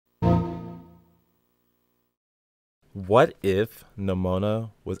What if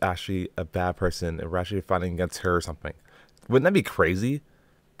Nomona was actually a bad person and we're actually fighting against her or something? Wouldn't that be crazy?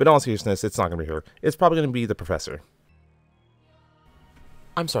 But in all seriousness, it's not going to be her. It's probably going to be the professor.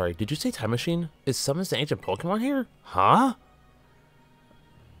 I'm sorry, did you say time machine? Is Summons the ancient Pokemon here? Huh?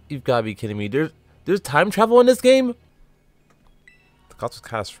 You've got to be kidding me. There's time travel in this game? The cost was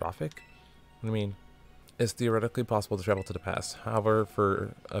catastrophic? I mean, it's theoretically possible to travel to the past. However,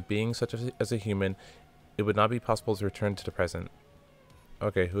 for a being such as a human, it would not be possible to return to the present.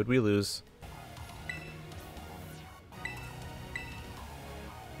 Okay, who'd we lose?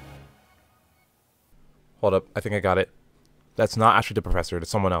 Hold up, I think I got it. That's not actually the professor,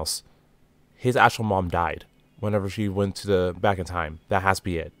 it's someone else. His actual mom died whenever she went to the back in time. That has to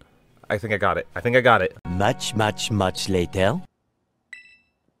be it. I think I got it. I think I got it. Much later.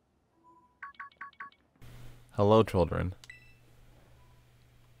 Hello, children.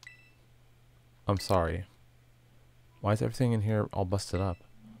 I'm sorry. Why is everything in here all busted up?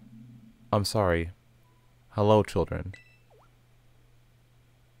 I'm sorry. Hello, children.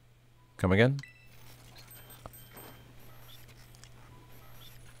 Come again?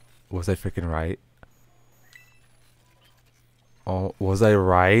 Was I freaking right? Oh, was I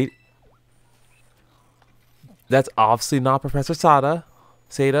right? That's obviously not Professor Sada.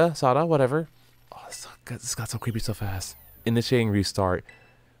 Sada, whatever. Oh, this got so creepy so fast. Initiating restart.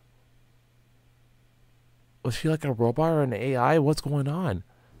 Was she like a robot or an AI? What's going on?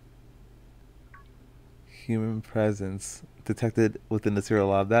 Human presence detected within the serial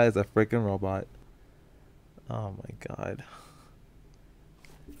lab. That is a freaking robot. Oh my god.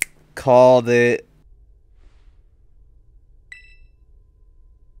 Called it.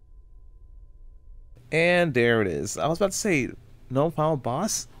 And there it is. I was about to say, no final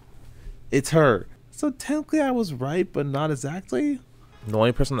boss? It's her. So technically I was right, but not exactly. The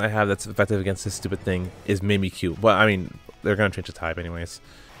only person I have that's effective against this stupid thing is Mimikyu. But I mean, they're gonna change the type anyways.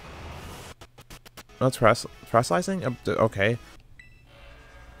 No, it's terrestrializing? Okay.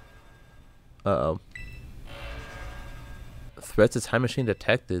 Uh-oh. Threats to time machine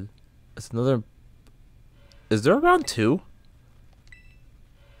detected. It's another... Is there a round 2?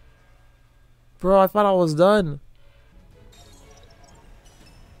 Bro, I thought I was done.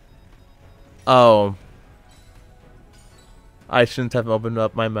 Oh. I shouldn't have opened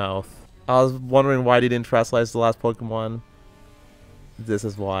up my mouth. I was wondering why they didn't terrestrialize the last Pokemon. This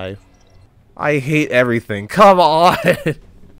is why. I hate everything. Come on!